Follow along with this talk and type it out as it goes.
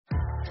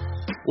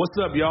What's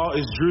up, y'all?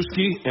 It's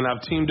Drewski, and I've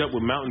teamed up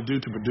with Mountain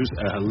Dew to produce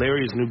a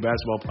hilarious new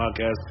basketball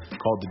podcast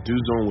called The Dew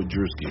Zone with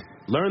Drewski.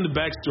 Learn the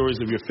backstories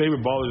of your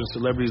favorite ballers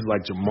and celebrities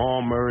like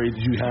Jamal Murray.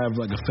 Did you have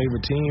like a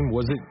favorite team?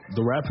 Was it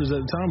the Raptors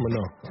at the time or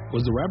no?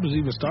 Was the Raptors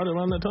even started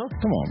around that time?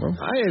 Come on, bro.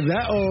 I ain't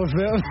that old,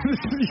 fam.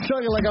 You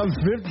talking like I'm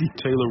 50.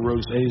 Taylor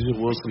Rooks, Asia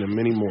Wilson, and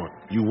many more.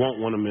 You won't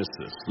want to miss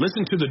this.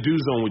 Listen to The Dew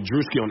Zone with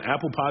Drewski on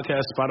Apple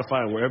Podcasts,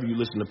 Spotify, and wherever you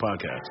listen to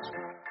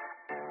podcasts.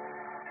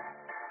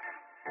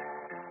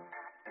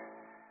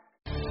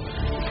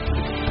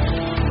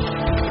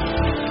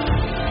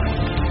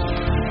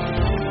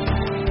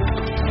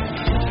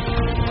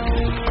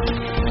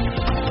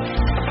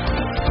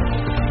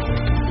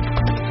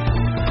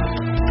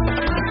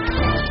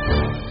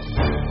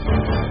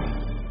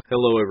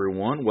 Hello,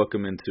 everyone.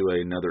 Welcome into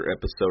another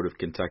episode of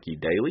Kentucky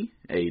Daily,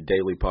 a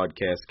daily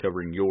podcast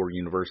covering your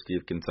University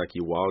of Kentucky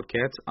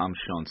Wildcats. I'm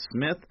Sean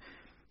Smith.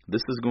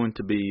 This is going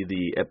to be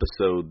the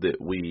episode that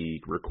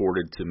we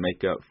recorded to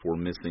make up for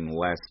missing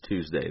last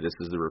Tuesday. This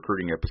is the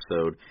recruiting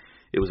episode.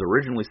 It was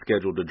originally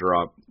scheduled to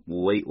drop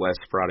late last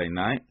Friday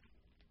night,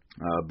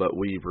 but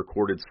we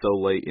recorded so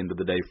late into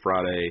the day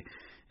Friday,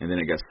 and then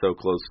it got so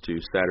close to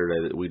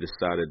Saturday that we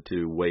decided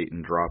to wait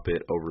and drop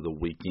it over the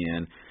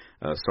weekend.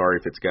 Sorry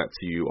if it's got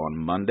to you on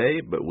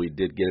Monday, but we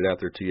did get it out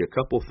there to you. A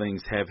couple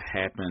things have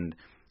happened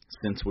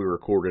since we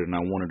recorded, and I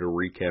wanted to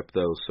recap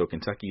those. So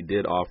Kentucky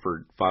did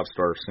offer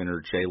five-star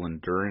center Jalen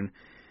Duren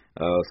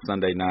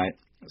Sunday night,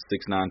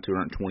 6'9",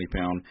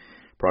 220-pound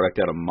product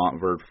out of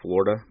Montverde,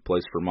 Florida.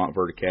 Plays for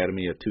Montverde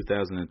Academy, a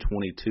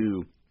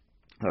 2022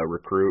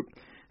 recruit.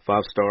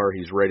 Five-star,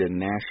 he's rated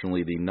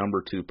nationally the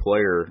number 2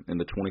 player in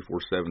the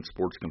 24/7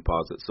 Sports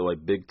Composite. So a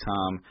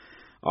big-time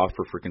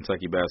offer for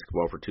Kentucky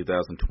basketball for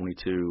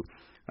 2022.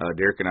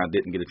 Derek and I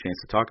didn't get a chance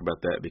to talk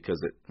about that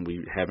because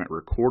we haven't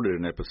recorded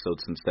an episode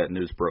since that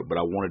news broke, but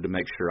I wanted to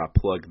make sure I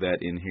plugged that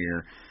in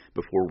here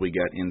before we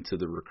got into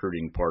the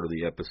recruiting part of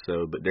the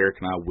episode. But Derek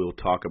and I will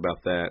talk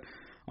about that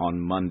on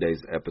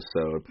Monday's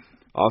episode.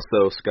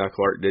 Also, Sky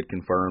Clark did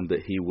confirm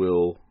that he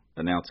will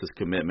announce his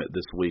commitment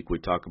this week. We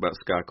talk about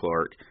Sky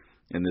Clark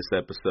in this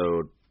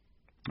episode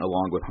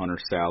along with Hunter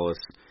Salas,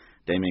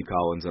 Damian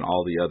Collins, and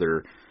all the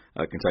other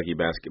Kentucky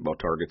basketball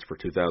targets for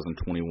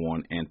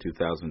 2021 and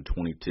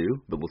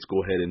 2022. But let's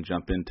go ahead and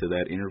jump into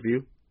that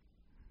interview.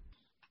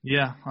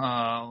 Yeah,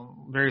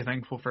 very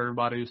thankful for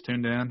everybody who's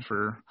tuned in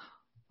for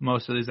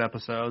most of these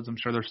episodes. I'm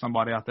sure there's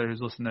somebody out there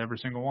who's listened to every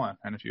single one,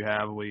 and if you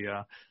have, we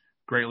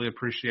greatly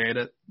appreciate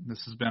it.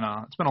 It's been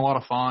a lot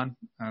of fun,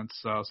 and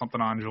it's something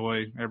I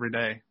enjoy every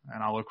day,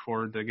 and I look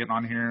forward to getting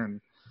on here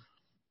and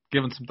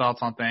giving some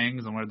thoughts on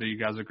things. And whether you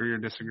guys agree or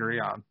disagree,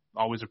 I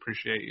always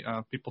appreciate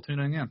people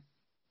tuning in.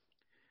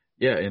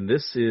 Yeah, and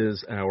this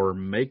is our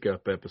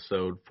makeup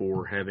episode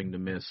for having to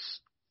miss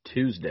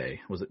Tuesday.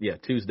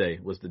 Tuesday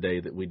was the day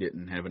that we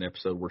didn't have an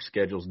episode where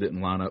schedules didn't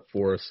line up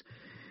for us.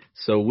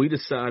 So we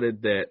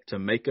decided that to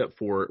make up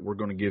for it, we're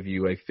going to give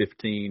you a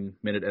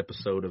 15-minute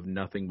episode of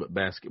nothing but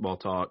basketball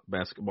talk,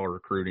 basketball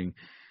recruiting.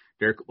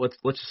 Derek,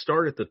 let's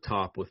start at the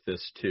top with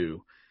this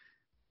too.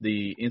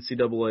 The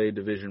NCAA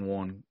Division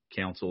I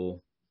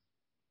Council,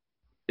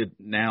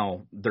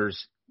 now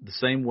there's the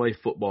same way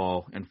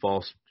football and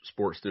fall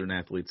sports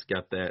student-athletes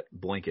got that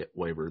blanket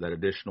waiver, that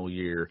additional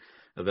year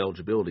of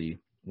eligibility,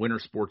 winter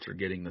sports are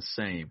getting the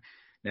same.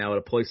 Now, at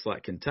a place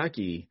like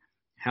Kentucky,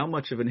 how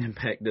much of an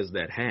impact does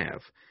that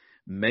have?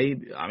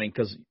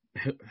 Because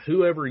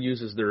whoever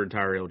uses their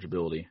entire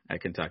eligibility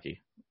at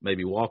Kentucky,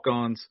 maybe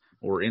walk-ons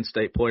or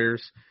in-state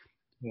players,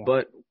 yeah.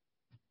 But,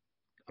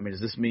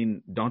 does this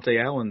mean Dante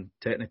Allen,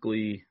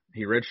 technically,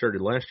 he redshirted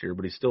last year,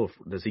 but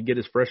does he get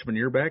his freshman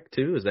year back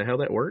too? Is that how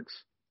that works?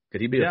 Could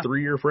he be a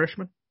 3-year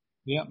freshman?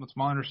 Yeah, that's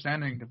my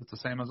understanding, if it's the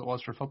same as it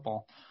was for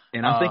football.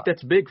 And I think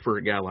that's big for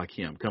a guy like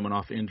him, coming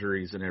off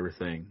injuries and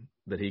everything,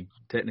 that he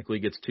technically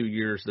gets 2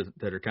 years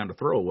that are kind of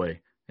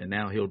throwaway, and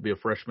now he'll be a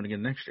freshman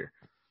again next year.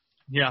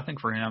 Yeah, I think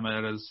for him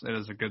it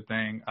is a good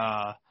thing.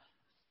 I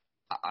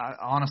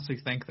honestly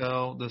think,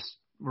 though, this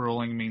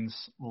ruling means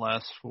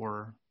less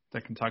for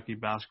the Kentucky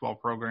basketball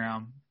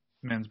program,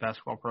 men's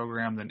basketball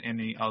program, than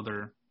any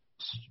other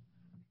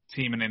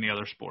team in any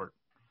other sport.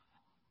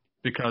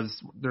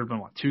 Because there have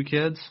been, 3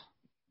 kids?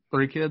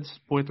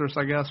 Poitras,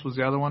 I guess, was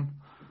the other one.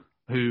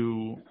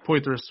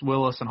 Poitras,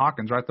 Willis, and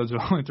Hawkins, right? Those are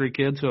the only 3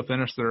 kids who have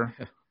finished their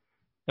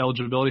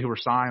eligibility, who were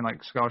signed,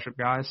 like scholarship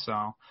guys.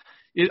 So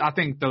I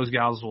think those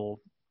guys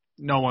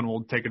no one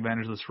will take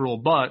advantage of this rule.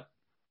 But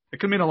it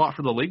could mean a lot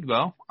for the league,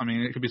 though.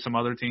 It could be some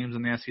other teams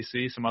in the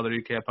SEC, some other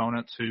UK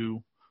opponents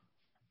who,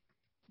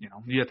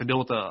 you have to deal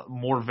with a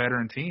more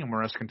veteran team,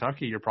 whereas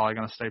Kentucky, you're probably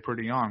going to stay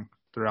pretty young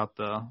throughout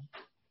the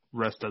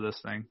rest of this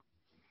thing.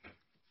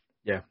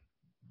 Yeah,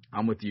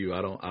 I'm with you.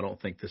 I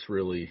don't think this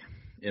really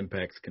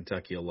impacts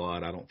Kentucky a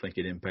lot. I don't think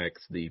it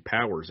impacts the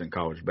powers in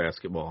college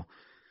basketball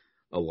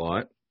a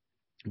lot.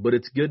 But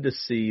it's good to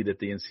see that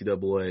the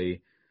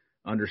NCAA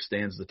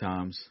understands the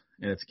times,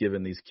 and it's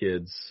given these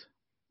kids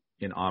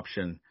an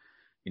option,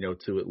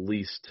 to at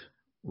least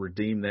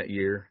redeem that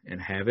year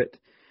and have it.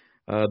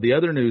 The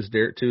other news,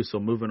 Derek, too, so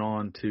moving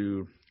on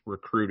to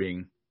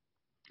recruiting,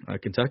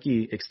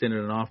 Kentucky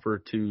extended an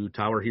offer to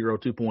Tyler Hero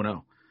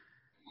 2.0.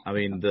 I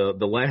mean,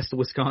 the last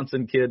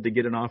Wisconsin kid to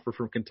get an offer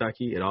from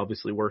Kentucky, it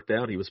obviously worked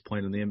out. He was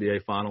playing in the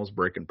NBA Finals,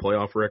 breaking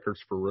playoff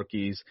records for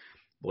rookies,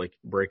 like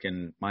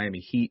breaking Miami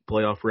Heat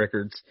playoff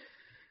records.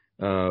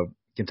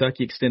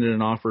 Kentucky extended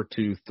an offer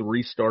to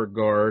 3-star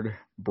guard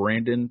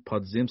Brandon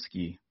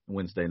Podziemski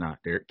Wednesday night.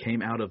 It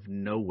came out of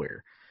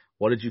nowhere.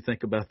 What did you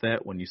think about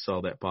that when you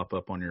saw that pop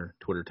up on your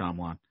Twitter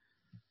timeline?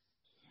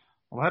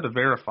 Well, I had to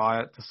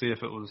verify it to see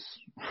if it was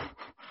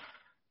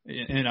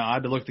I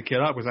had to look the kid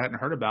up because I hadn't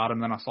heard about him.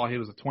 Then I saw he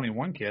was a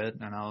 21 kid,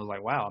 and I was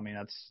like, wow, I mean,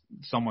 that's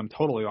someone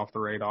totally off the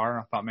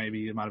radar. I thought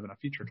maybe it might have been a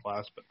feature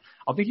class, but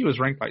I think he was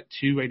ranked like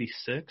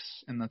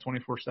 286 in the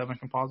 24/7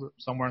 composite,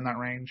 somewhere in that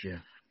range. Yeah.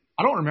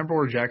 I don't remember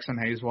where Jackson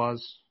Hayes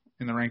was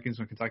in the rankings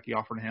when Kentucky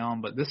offered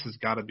him, but this has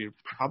got to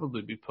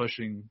probably be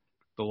pushing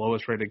the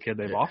lowest rated kid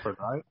they've offered,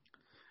 right?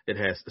 It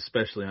has,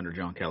 especially under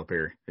John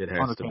Calipari. It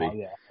has to be.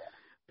 Yeah.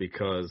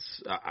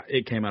 Because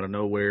it came out of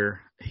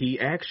nowhere.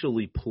 He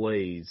actually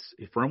plays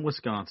from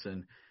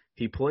Wisconsin.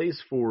 He plays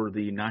for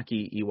the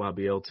Nike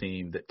EYBL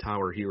team that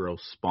Tyler Hero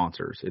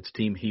sponsors. It's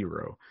Team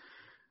Hero,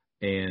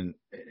 and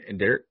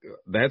Derek,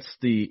 that's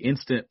the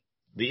instant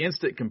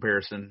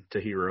comparison to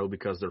Hero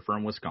because they're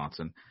from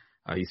Wisconsin.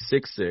 He's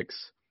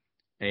 6'6",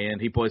 and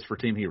he plays for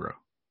Team Hero,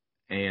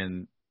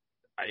 and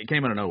it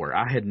came out of nowhere.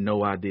 I had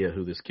no idea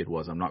who this kid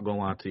was. I'm not going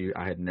to lie to you.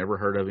 I had never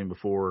heard of him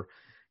before.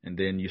 And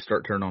then you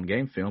start turning on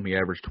game film. He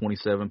averaged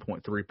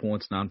 27.3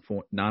 points,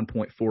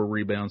 9.4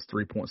 rebounds,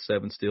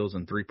 3.7 steals,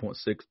 and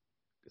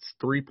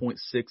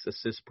 3.6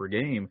 assists per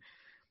game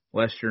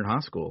last year in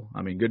high school.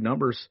 I mean, good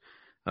numbers.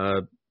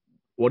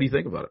 What do you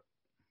think about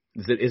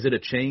it? Is it a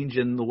change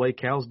in the way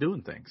Cal's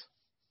doing things?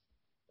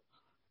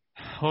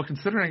 Well,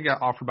 considering he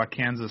got offered by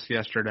Kansas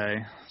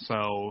yesterday,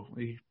 so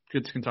he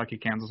gets Kentucky,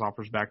 Kansas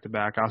offers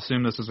back-to-back, I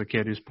assume this is a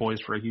kid who's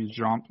poised for a huge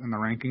jump in the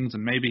rankings,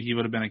 and maybe he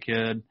would have been a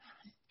kid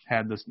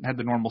had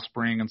the normal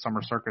spring and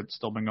summer circuit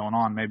still been going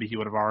on, maybe he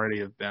would have already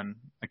have been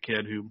a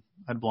kid who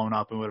had blown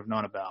up and would have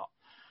known about.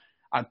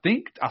 I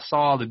think I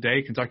saw the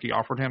day Kentucky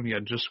offered him, he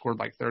had just scored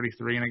like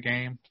 33 in a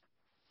game,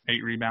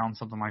 8 rebounds,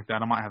 something like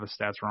that. I might have his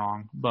stats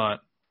wrong,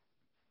 but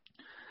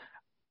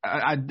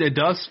it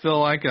does feel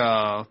like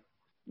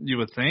you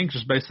would think,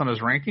 just based on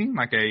his ranking,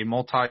 like a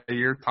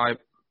multi-year type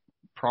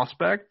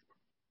prospect.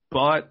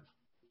 But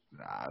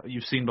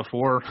you've seen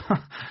before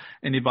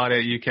anybody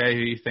at UK who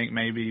you think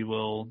maybe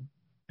will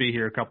be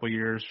here a couple of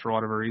years for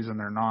whatever reason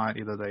they're not.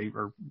 Either they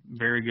are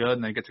very good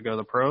and they get to go to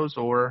the pros,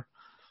 or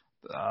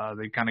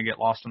they kind of get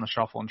lost in the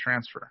shuffle and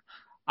transfer.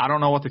 I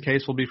don't know what the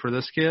case will be for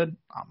this kid.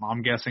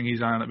 I'm guessing he's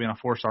going to end up being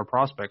a 4-star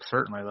prospect,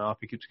 certainly, though, if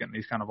he keeps getting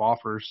these kind of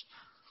offers.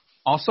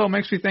 Also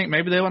makes me think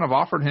maybe they wouldn't have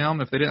offered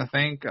him if they didn't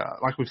think,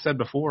 like we've said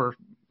before,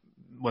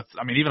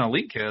 even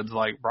elite kids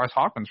like Bryce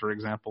Hawkins, for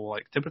example,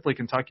 like typically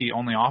Kentucky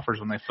only offers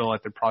when they feel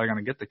like they're probably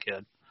going to get the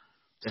kid.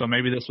 So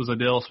maybe this was a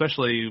deal,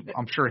 especially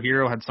I'm sure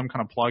Hero had some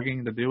kind of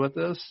plugging to do with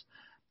this.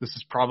 This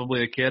is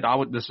probably a kid.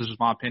 This is just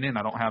my opinion.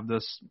 I don't have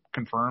this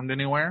confirmed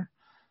anywhere.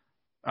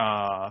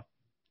 I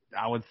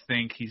would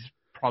think he's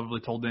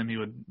probably told them he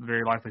would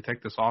very likely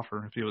take this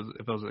offer if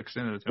it was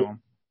extended to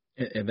him.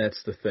 And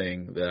that's the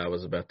thing that I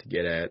was about to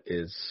get at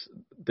is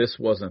this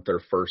wasn't their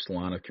first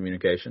line of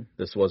communication.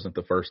 This wasn't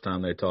the first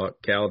time they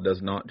talked. Cal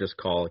does not just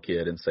call a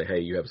kid and say, hey,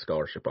 you have a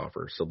scholarship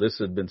offer. So this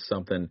had been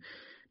something,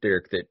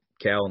 Derek, that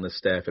Cal and the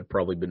staff had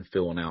probably been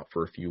filling out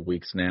for a few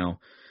weeks now.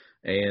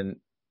 And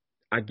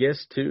I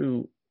guess,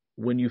 too,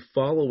 when you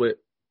follow it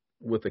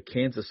with a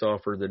Kansas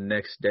offer the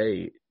next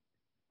day,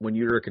 when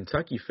you're a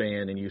Kentucky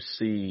fan and you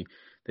see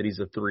that he's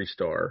a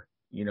 3-star,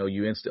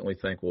 you instantly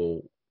think,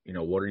 well,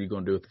 what are you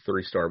going to do with the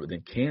 3-star? But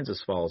then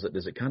Kansas follows it.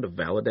 Does it kind of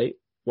validate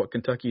what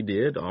Kentucky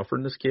did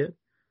offering this kid?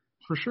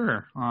 For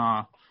sure.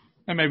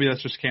 And maybe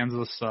that's just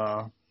Kansas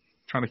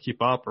trying to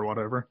keep up or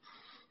whatever.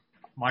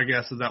 My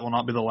guess is that will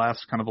not be the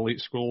last kind of elite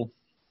school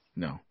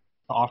to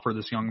offer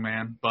this young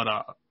man. But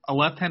a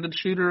left-handed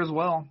shooter as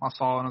well, I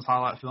saw in his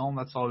highlight film.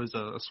 That's always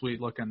a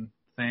sweet-looking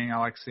thing. I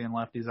like seeing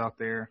lefties out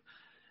there.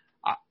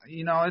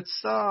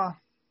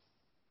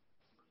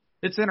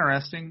 It's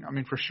interesting. I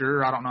mean, for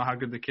sure, I don't know how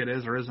good the kid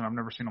is or isn't. I've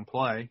never seen him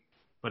play.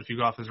 But if you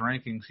go off his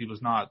rankings, he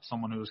was not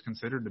someone who was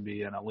considered to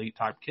be an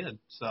elite-type kid.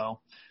 So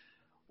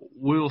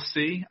we'll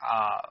see.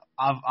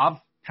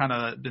 I've kind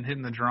of been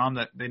hitting the drum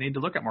that they need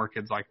to look at more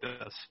kids like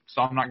this.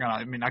 So I'm not going to –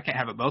 I mean, I can't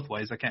have it both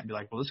ways. I can't be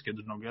like, well, this kid's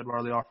no good. Why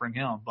are they offering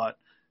him? But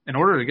in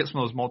order to get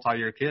some of those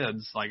multi-year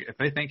kids, like if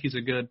they think he's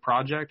a good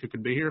project who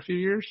could be here a few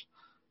years,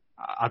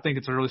 I think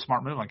it's a really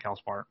smart move on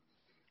Cal's part.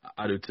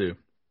 I do too.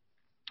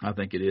 I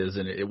think it is,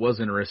 and it was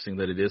interesting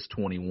that it is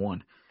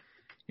 21,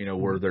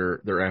 where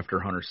they're after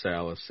Hunter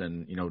Salas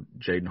and,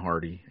 Jaden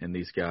Hardy and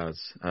these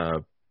guys.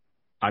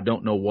 I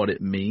don't know what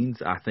it means.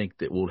 I think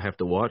that we'll have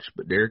to watch.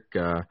 But, Derek,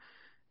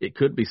 it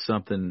could be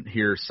something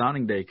here.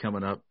 Signing day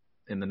coming up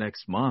in the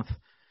next month.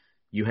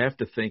 You have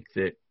to think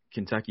that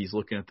Kentucky's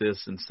looking at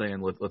this and saying,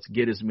 let's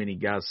get as many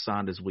guys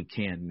signed as we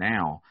can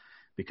now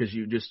because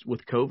you just,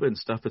 with COVID and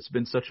stuff, it's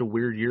been such a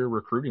weird year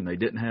recruiting. They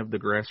didn't have the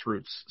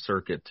grassroots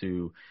circuit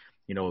to,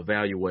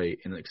 evaluate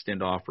and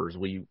extend offers.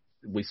 We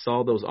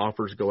saw those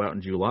offers go out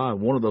in July,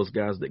 and one of those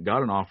guys that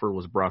got an offer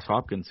was Bryce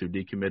Hopkins, who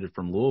decommitted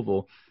from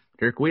Louisville.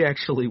 Derek, we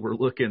actually were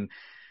looking,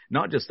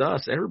 not just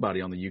us,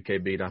 everybody on the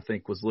UK beat, I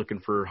think, was looking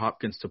for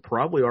Hopkins to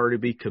probably already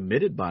be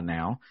committed by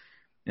now.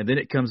 And then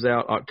it comes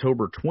out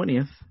October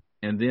 20th,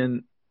 and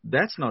then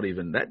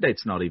that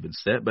date's not even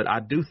set. But I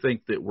do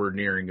think that we're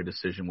nearing a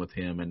decision with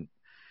him, and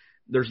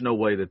there's no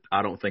way that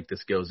I don't think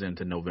this goes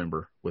into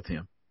November with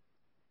him.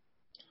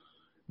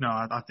 No,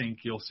 I think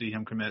you'll see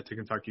him commit to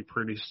Kentucky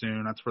pretty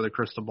soon. That's where the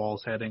crystal ball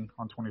is heading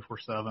on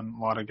 24/7.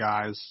 A lot of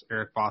guys,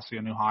 Eric Fossey,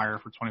 a new hire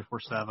for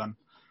 24/7,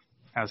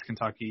 has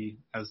Kentucky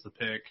as the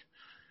pick.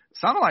 It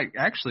sounded like,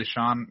 actually,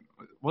 Sean,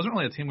 it wasn't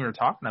really a team we were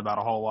talking about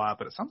a whole lot,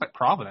 but it sounds like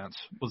Providence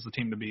was the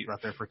team to beat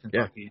right there for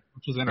Kentucky,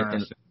 which was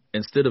interesting.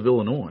 Instead of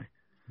Illinois.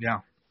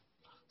 Yeah.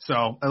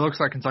 So it looks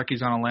like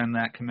Kentucky's going to land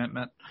that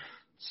commitment.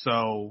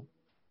 So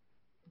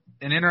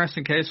an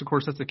interesting case, of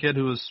course, that's a kid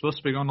who was supposed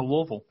to be going to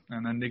Louisville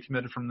and then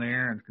decommitted from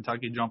there, and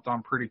Kentucky jumped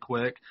on pretty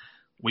quick.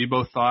 We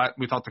thought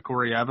the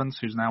Corey Evans,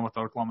 who's now with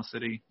the Oklahoma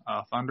City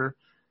Thunder,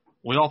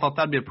 we all thought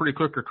that'd be a pretty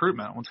quick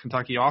recruitment once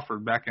Kentucky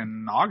offered back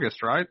in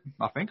August, right?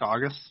 I think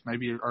August,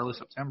 maybe early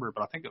September,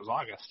 but I think it was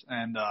August.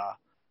 And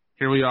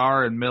here we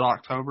are in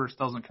mid-October.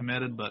 Still isn't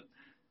committed, but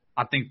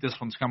I think this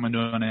one's coming to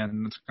an end,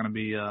 and it's going to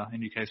be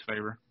in UK's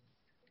favor.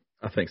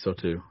 I think so,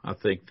 too. I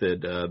think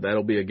that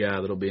that'll be a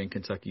guy that'll be in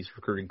Kentucky's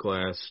recruiting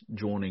class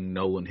joining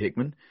Nolan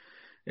Hickman.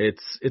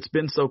 It's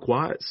been so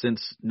quiet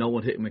since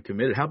Nolan Hickman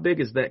committed. How big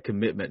is that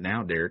commitment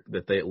now, Derek,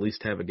 that they at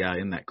least have a guy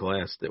in that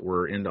class that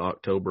we're into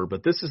October?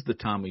 But this is the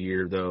time of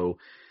year, though,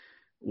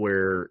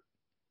 where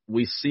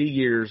we see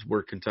years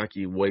where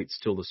Kentucky waits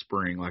till the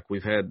spring. Like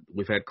we've had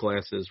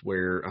classes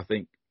where I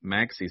think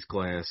Maxey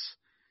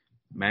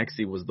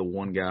was the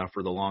one guy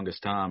for the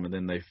longest time, and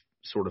then they've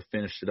sort of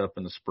finished it up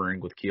in the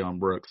spring with Keon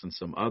Brooks and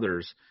some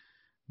others.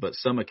 But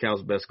some of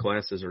Cal's best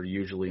classes are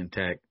usually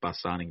intact by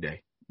signing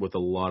day with a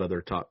lot of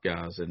their top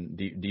guys. And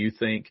do you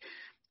think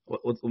 –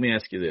 let me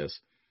ask you this.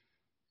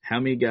 How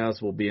many guys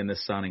will be in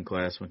this signing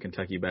class when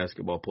Kentucky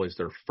basketball plays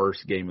their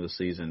first game of the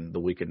season the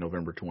week of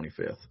November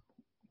 25th?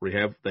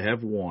 They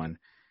have one.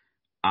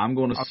 I'm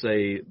going to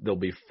say there'll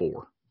be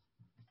four.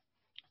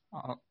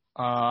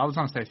 I was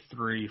going to say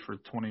 3 for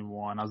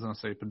 21. I was going to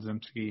say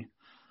Podziemski,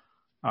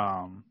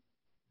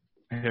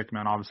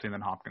 Hickman, obviously, and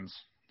then Hopkins.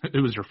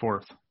 Who was your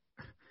fourth?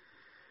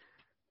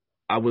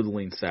 I would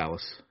lean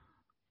Salas.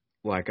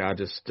 I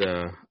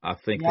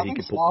think that he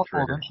could pull Salas the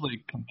trigger. will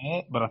eventually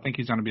commit, but I think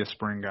he's going to be a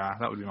spring guy.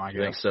 That would be my guess.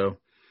 You think so?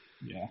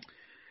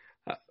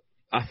 Yeah.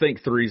 I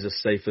think 3 is the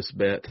safest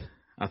bet.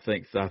 I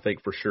think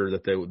for sure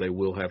that they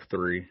will have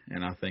 3,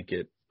 and I think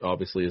it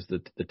obviously is the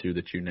 2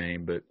 that you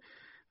named. But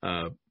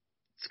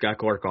Sky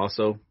Clark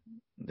also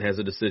has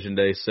a decision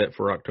day set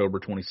for October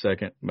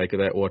 22nd. Make of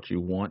that what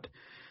you want.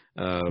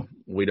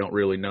 We don't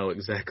really know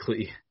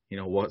exactly,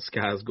 what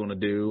Sky is going to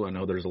do. I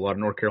know there's a lot of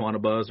North Carolina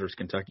buzz. There's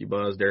Kentucky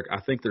buzz. Derek, I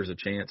think there's a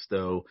chance,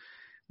 though,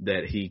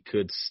 that he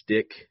could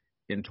stick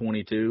in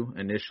 22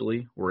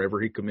 initially,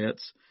 wherever he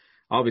commits.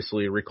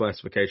 Obviously,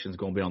 reclassification is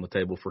going to be on the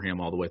table for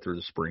him all the way through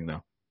the spring,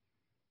 though.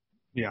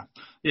 Yeah,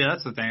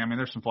 that's the thing. I mean,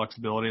 there's some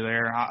flexibility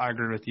there. I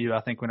agree with you.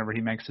 I think whenever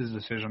he makes his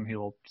decision, he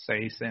will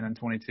say he's staying in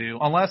 22.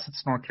 Unless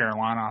it's North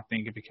Carolina. I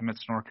think if he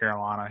commits to North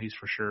Carolina, he's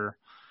for sure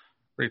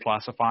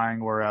reclassifying,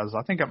 whereas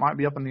I think it might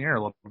be up in the air a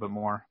little bit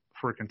more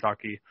for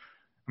Kentucky.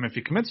 I mean, if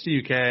he commits to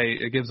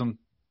UK, it gives him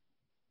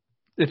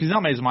 – if he's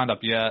not made his mind up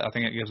yet, I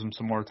think it gives him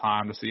some more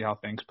time to see how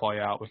things play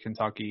out with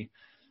Kentucky.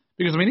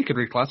 Because, I mean, he could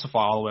reclassify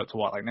all the way up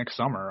to next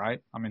summer,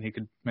 right? I mean, he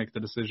could make the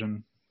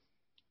decision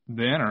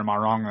then, or am I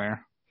wrong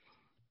there?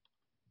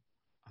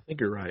 I think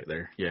you're right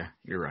there. Yeah,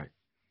 you're right.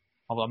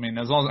 Although, I mean,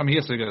 he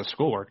has to get his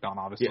schoolwork done,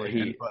 obviously.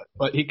 Yeah,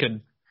 but he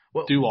could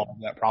do all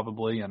of that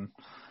probably and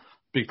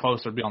be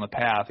closer, be on the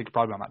path. He could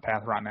probably be on that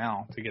path right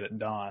now to get it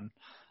done.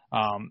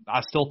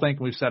 I still think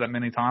we've said it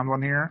many times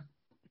on here.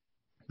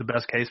 The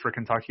best case for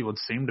Kentucky would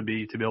seem to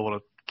be able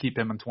to keep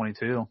him in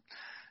 22.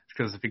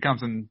 Because if he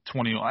comes in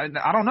 21,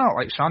 I don't know.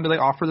 Sean, do they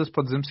offer this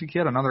Podziemski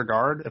kid another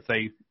guard if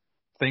they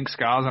think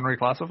Sky's going to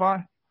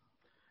reclassify?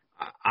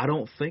 I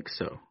don't think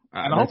so.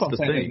 I hope I'm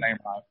saying his name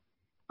right.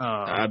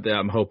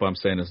 I hope I'm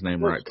saying his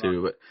name right,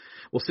 too. But,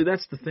 well, see,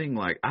 that's the thing.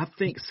 I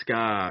think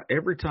Sky,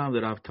 every time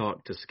that I've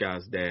talked to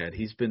Sky's dad,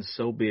 he's been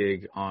so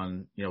big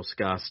on,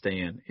 Sky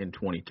staying in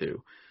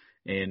 22.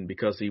 And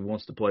because he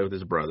wants to play with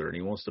his brother and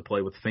he wants to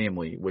play with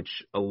family,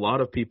 which a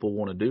lot of people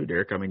want to do,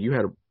 Derek. I mean, you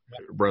had a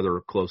brother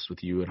close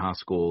with you in high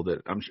school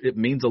that it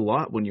means a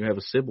lot when you have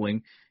a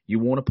sibling. You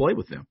want to play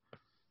with them.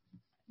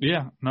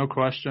 Yeah, no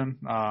question.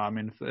 I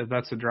mean, if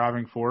that's a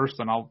driving force,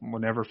 then I will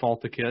never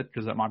fault the kid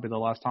because that might be the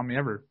last time he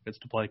ever gets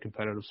to play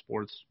competitive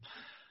sports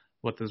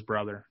with his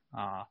brother.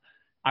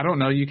 I don't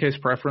know UK's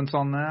preference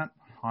on that.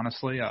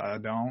 Honestly, I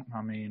don't.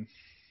 I mean,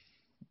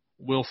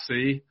 we'll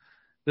see.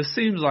 This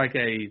seems like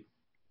a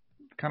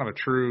kind of a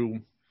true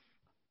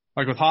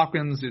Like with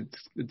Hopkins,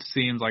 it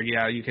seems like,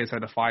 yeah, UK's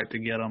had to fight to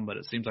get him, but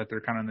it seems like they're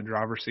kind of in the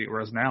driver's seat.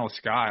 Whereas now with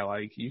Sky,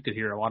 like, you could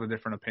hear a lot of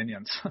different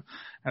opinions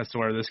as to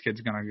where this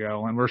kid's going to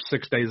go. And we're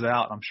 6 days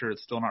out. I'm sure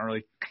it's still not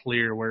really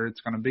clear where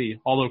it's going to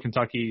be. Although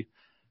Kentucky,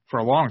 for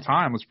a long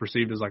time, was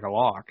perceived as like a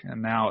lock.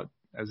 And now,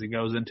 as he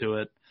goes into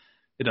it,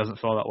 it doesn't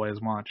feel that way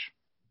as much.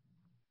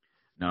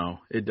 No,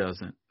 it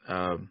doesn't.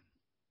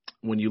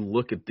 When you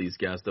look at these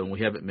guys, though, and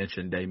we haven't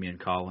mentioned Damian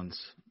Collins,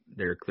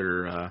 Derek,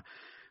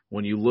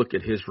 when you look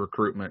at his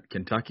recruitment,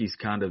 Kentucky's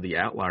kind of the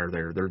outlier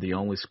there. They're the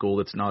only school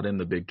that's not in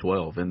the Big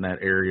 12 in that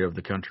area of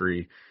the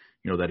country,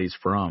 that he's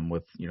from,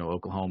 with,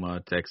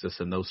 Oklahoma, Texas,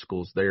 and those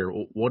schools there.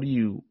 What do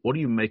you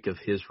make of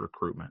his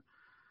recruitment?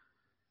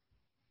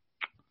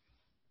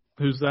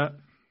 Who's that?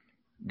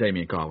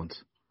 Damian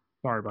Collins.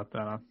 Sorry about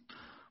that. I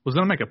was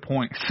going to make a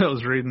point. I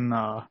was reading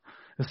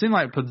it seemed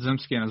like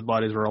Podzimski and his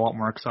buddies were a lot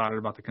more excited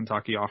about the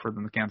Kentucky offer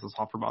than the Kansas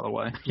offer, by the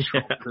way.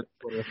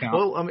 Yeah.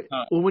 Well, I mean,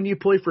 when you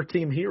play for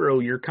Team Hero,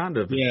 you're kind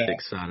of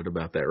excited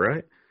about that,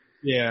 right?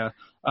 Yeah.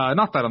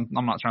 Not that I'm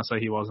not trying to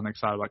say he wasn't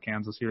excited about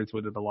Kansas. He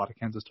retweeted a lot of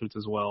Kansas tweets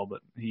as well, but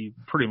he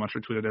pretty much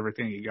retweeted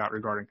everything he got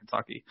regarding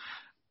Kentucky.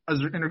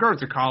 In regards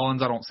to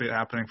Collins, I don't see it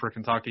happening for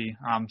Kentucky.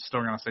 I'm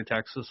still going to say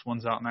Texas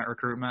wins out in that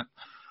recruitment.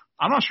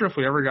 I'm not sure if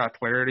we ever got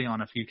clarity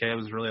on if UK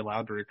was really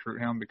allowed to recruit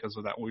him because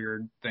of that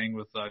weird thing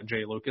with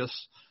Jay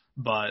Lucas,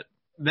 but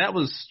that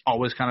was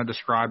always kind of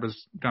described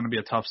as going to be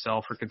a tough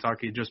sell for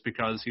Kentucky just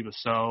because he was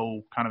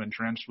so kind of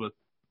entrenched with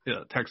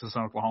Texas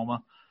and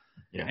Oklahoma.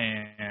 Yeah.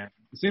 And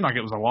it seemed like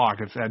it was a lock.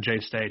 If at Jay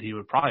stayed, he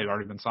would probably have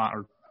already been signed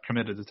or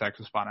committed to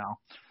Texas by now.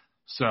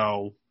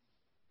 So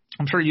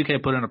I'm sure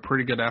UK put in a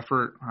pretty good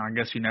effort. I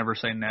guess you never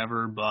say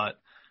never, but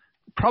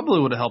probably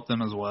would have helped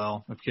them as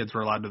well if kids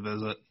were allowed to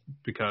visit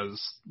because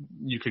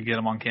you could get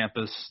them on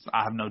campus.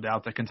 I have no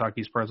doubt that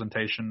Kentucky's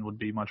presentation would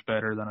be much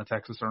better than a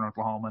Texas or an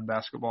Oklahoma in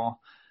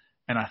basketball.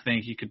 And I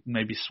think you could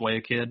maybe sway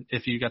a kid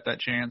if you got that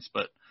chance.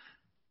 But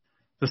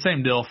the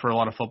same deal for a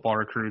lot of football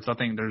recruits. I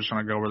think they're just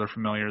going to go where they're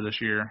familiar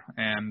this year.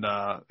 And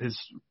his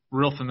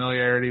real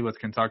familiarity with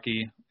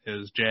Kentucky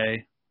is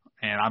Jay.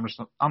 And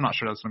I'm not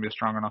sure that's going to be a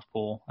strong enough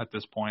pull at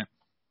this point.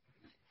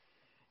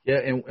 Yeah,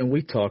 and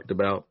we talked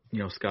about,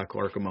 Sky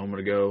Clark a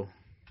moment ago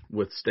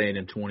with staying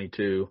in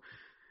 22.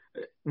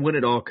 When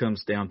it all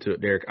comes down to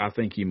it, Derek, I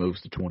think he moves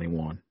to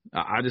 21.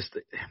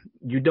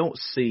 You don't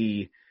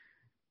see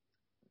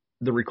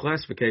the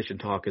reclassification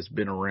talk has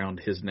been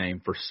around his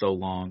name for so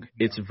long.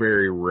 It's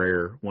very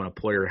rare when a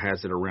player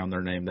has it around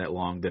their name that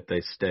long that they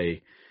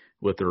stay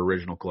with their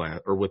original class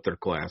or with their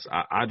class.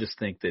 I just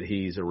think that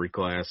he's a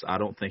reclass. I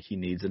don't think he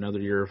needs another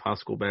year of high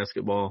school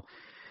basketball.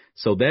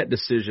 So that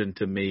decision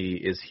to me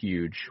is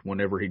huge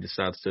whenever he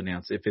decides to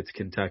announce. If it's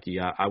Kentucky,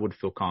 I would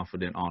feel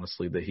confident,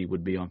 honestly, that he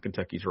would be on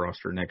Kentucky's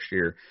roster next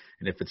year.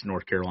 And if it's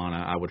North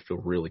Carolina, I would feel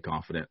really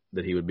confident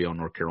that he would be on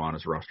North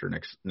Carolina's roster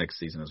next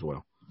season as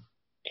well.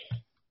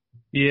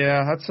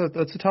 Yeah,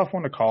 that's a tough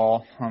one to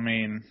call. I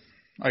mean,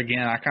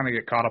 again, I kind of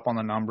get caught up on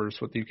the numbers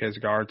with UK's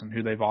guards and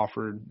who they've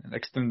offered,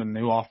 extended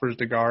new offers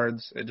to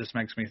guards. It just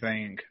makes me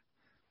think,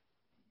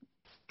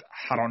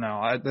 I don't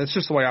know. That's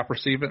just the way I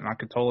perceive it, and I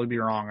could totally be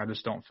wrong. I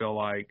just don't feel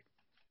like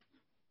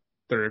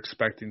they're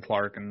expecting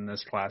Clark in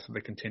this class if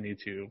they continue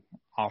to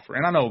offer.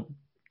 And I know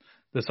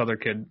this other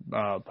kid,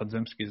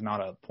 Podzimski, is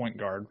not a point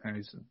guard, and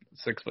he's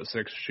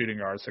 6'6" shooting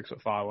guard,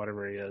 6'5",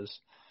 whatever he is.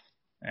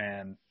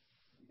 And,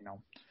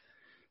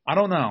 I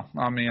don't know.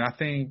 I mean, I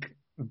think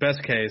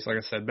best case, like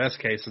I said, best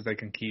case is they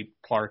can keep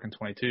Clark in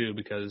 22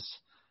 because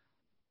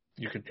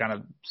you could kind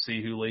of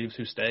see who leaves,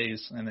 who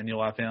stays, and then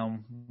you'll have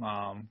him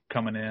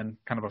coming in,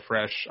 kind of a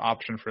fresh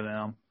option for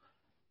them.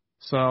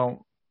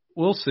 So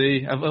we'll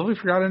see. Have we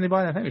forgot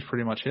anybody? I think we've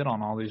pretty much hit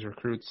on all these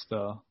recruits.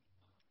 The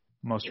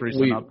most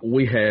recent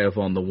we have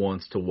on the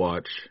ones to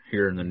watch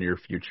here in the near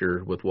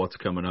future with what's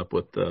coming up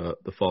with the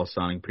fall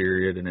signing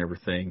period and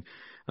everything.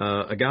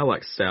 A guy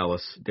like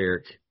Salas,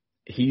 Derek,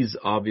 he's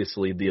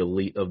obviously the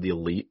elite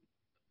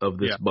of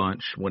this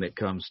bunch when it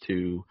comes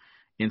to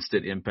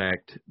instant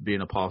impact, being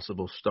a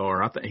possible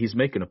star. I think he's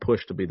making a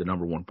push to be the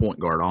number one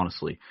point guard,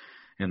 honestly,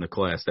 in the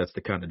class. That's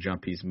the kind of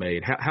jump he's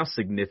made. How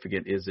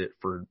significant is it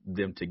for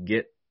them to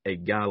get a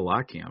guy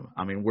like him?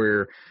 I mean,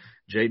 where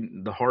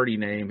Jaden, the Hardy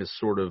name is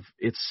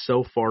it's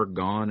so far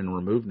gone and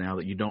removed now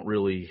that you don't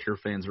really hear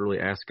fans really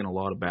asking a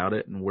lot about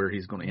it and where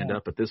he's going to end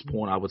up. At this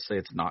point, I would say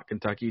it's not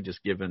Kentucky,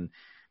 just given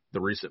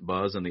the recent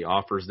buzz and the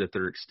offers that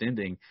they're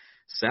extending.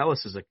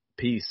 Salas is a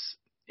piece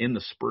in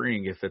the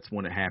spring, if that's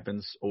when it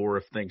happens, or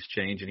if things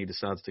change and he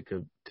decides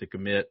to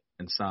commit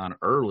and sign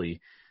early,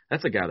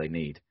 that's a guy they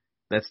need.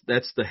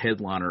 That's the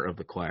headliner of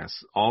the class.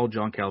 All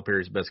John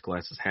Calipari's best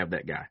classes have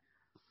that guy.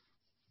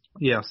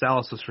 Yeah,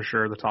 Salas is for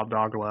sure the top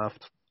dog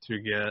left to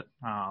get.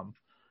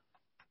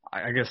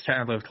 I guess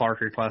technically if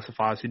Clark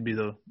reclassifies, he'd be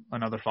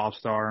another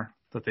 5-star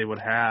that they would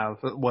have.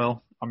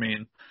 Well, I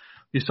mean,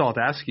 you saw with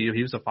Askew,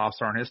 he was a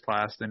 5-star in his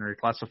class, then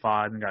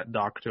reclassified and got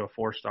docked to a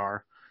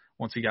 4-star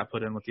once he got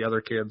put in with the other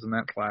kids in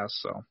that class.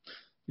 So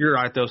you're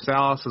right, though.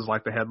 Salas is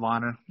like the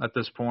headliner at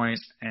this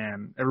point,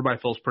 and everybody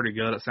feels pretty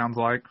good, it sounds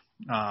like.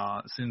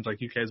 It seems like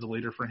UK is the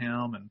leader for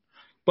him.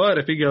 But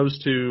if he goes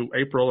to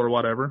April or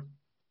whatever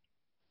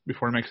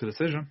before he makes a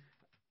decision,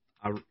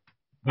 I'm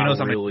going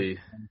to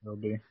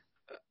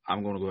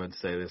go ahead and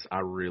say this. I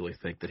really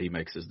think that he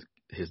makes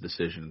his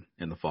decision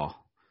in the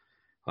fall.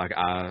 Like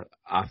I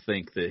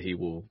think that he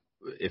will.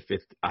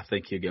 I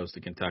think he goes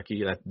to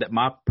Kentucky. That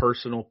my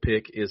personal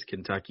pick is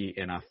Kentucky,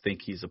 and I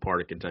think he's a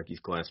part of Kentucky's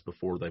class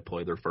before they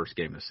play their first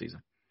game this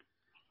season.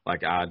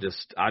 Like I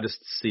just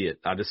see it.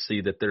 I just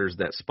see that there's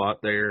that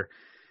spot there.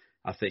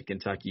 I think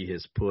Kentucky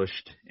has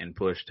pushed and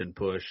pushed and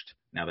pushed.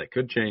 Now that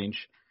could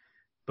change,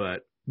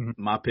 but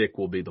my pick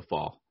will be the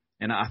fall.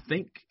 And I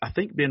think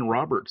Ben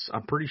Roberts,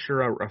 I'm pretty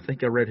sure I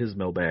think I read his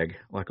mailbag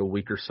like a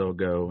week or so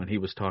ago, and he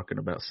was talking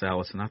about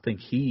Salas, and I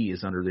think he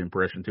is under the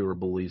impression too, or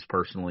believes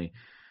personally,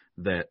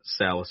 that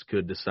Salas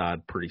could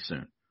decide pretty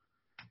soon.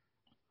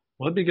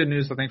 Well, it'd be good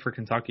news, I think, for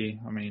Kentucky.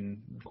 I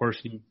mean, of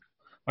course,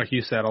 like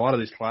you said, a lot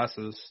of these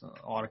classes,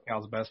 a lot of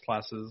Cal's best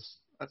classes,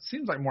 it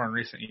seems like more in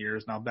recent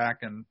years. Now, back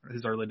in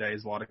his early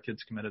days, a lot of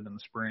kids committed in the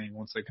spring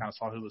once they kind of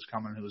saw who was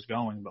coming and who was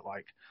going. But,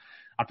 like,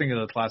 I think of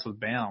the class with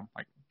Bam,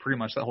 like pretty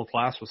much that whole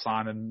class was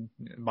signed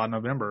by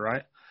November,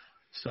 right?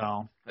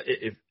 So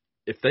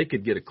if they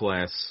could get a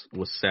class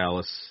with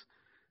Salas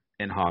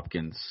and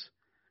Hopkins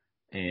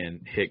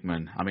and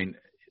Hickman, I mean,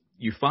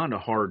 you find a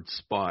hard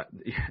spot.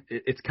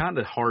 It's kind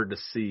of hard to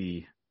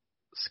see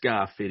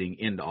Sky fitting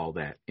into all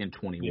that in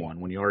 21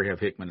 when you already have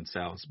Hickman and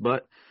Salas.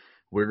 But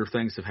weirder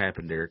things have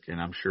happened, Derek,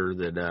 and I'm sure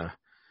that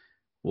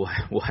we'll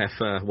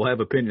have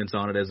opinions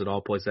on it as it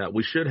all plays out.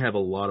 We should have a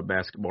lot of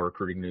basketball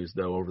recruiting news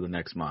though over the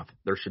next month.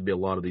 There should be a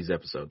lot of these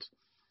episodes.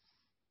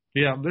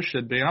 Yeah, there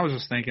should be. I was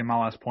just thinking, my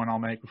last point I'll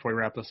make before we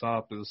wrap this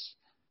up is,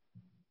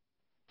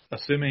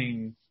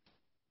 assuming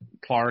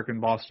Clark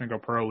and Boston go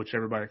pro, which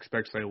everybody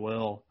expects they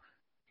will,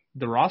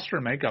 the roster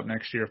makeup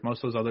next year, if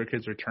most of those other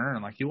kids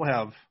return, like you will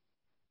have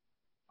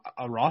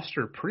a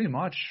roster pretty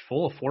much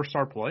full of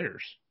 4-star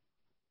players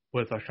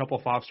with a couple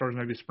of 5-stars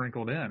maybe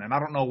sprinkled in. And I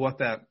don't know what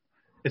that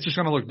 – it's just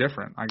going to look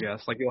different, I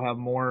guess. Like you'll have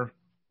more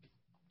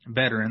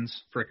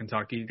veterans for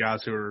Kentucky,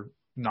 guys who are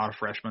not a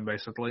freshman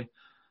basically.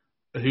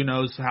 Who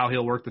knows how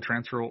he'll work the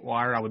transfer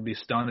wire. I would be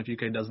stunned if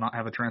UK does not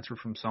have a transfer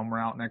from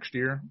somewhere out next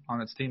year on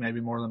its team,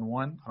 maybe more than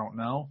one. I don't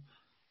know.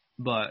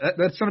 But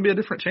that's going to be a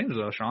different change,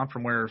 though, Sean,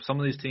 from where some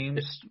of these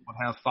teams would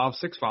have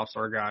 5-6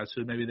 5-star guys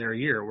who maybe they're a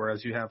year,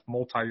 whereas you have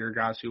multi-year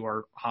guys who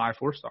are high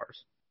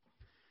 4-stars.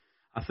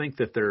 I think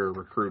that they're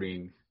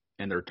recruiting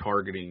and they're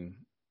targeting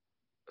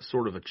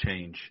sort of a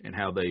change in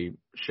how they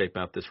shape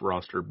out this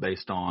roster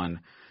based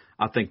on –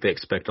 I think they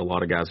expect a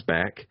lot of guys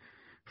back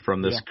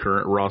from this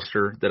current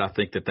roster, that I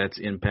think that that's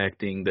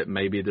impacting, that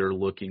maybe they're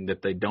looking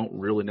that they don't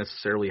really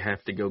necessarily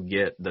have to go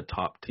get the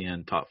top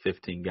 10, top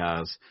 15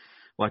 guys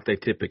like they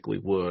typically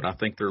would. I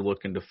think they're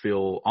looking to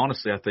fill –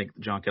 honestly, I think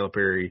John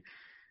Calipari,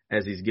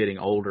 as he's getting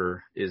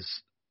older, is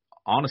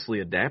honestly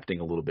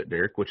adapting a little bit,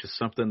 Derek, which is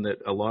something that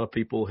a lot of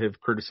people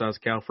have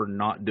criticized Cal for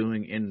not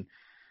doing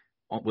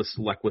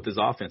with his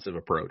offensive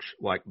approach.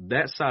 Like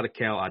that side of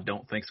Cal I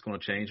don't think is going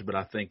to change, but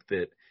I think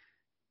that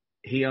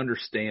he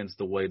understands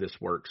the way this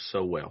works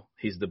so well.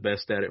 He's the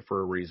best at it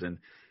for a reason.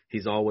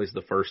 He's always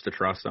the first to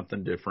try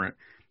something different.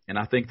 And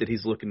I think that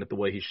he's looking at the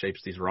way he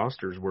shapes these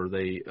rosters where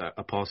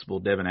a possible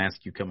Devin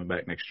Askew coming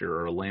back next year,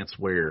 or a Lance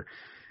Ware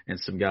and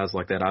some guys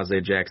like that, Isaiah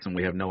Jackson,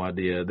 we have no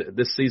idea.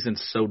 This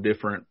season's so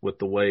different with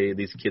the way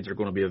these kids are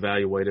going to be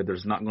evaluated.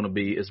 There's not going to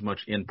be as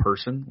much in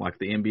person, like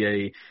the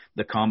NBA,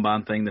 the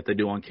combine thing that they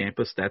do on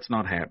campus. That's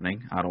not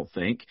happening, I don't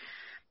think.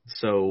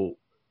 So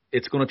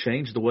it's going to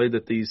change the way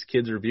that these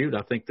kids are viewed.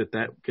 I think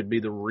that could be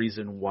the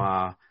reason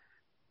why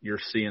you're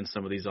seeing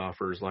some of these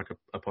offers, like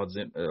what's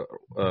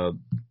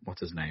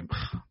his name?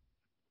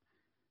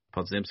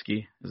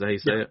 Podzimski, is that how you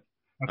say it?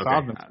 That's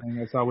okay.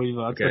 That's how we.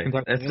 Okay.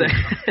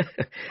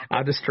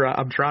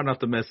 I'm trying not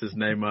to mess his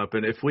name up,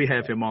 and if we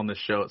have him on the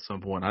show at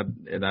some point, I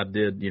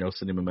did,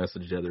 send him a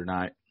message the other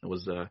night. It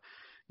was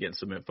getting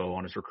some info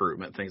on his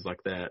recruitment, things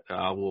like that.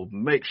 I will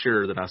make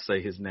sure that I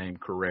say his name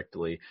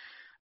correctly.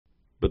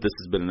 But this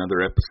has been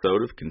another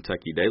episode of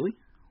Kentucky Daily.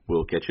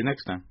 We'll catch you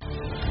next time.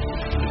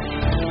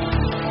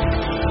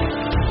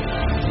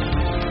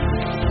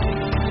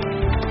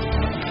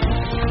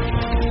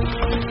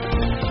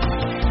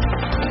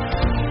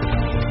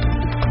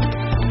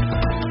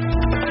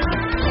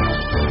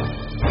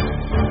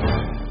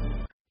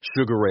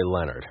 Sugar Ray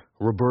Leonard,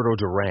 Roberto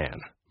Duran,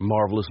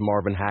 Marvelous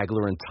Marvin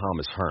Hagler, and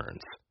Thomas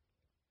Hearns.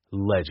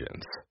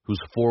 Legends, whose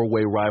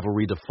four-way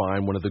rivalry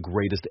defined one of the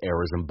greatest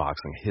eras in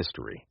boxing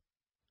history.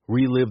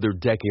 Relive their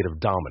decade of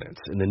dominance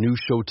in the new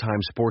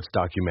Showtime sports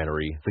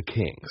documentary, The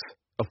Kings,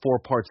 a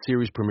 4-part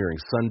series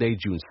premiering Sunday,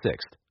 June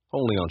 6th,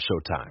 only on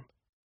Showtime.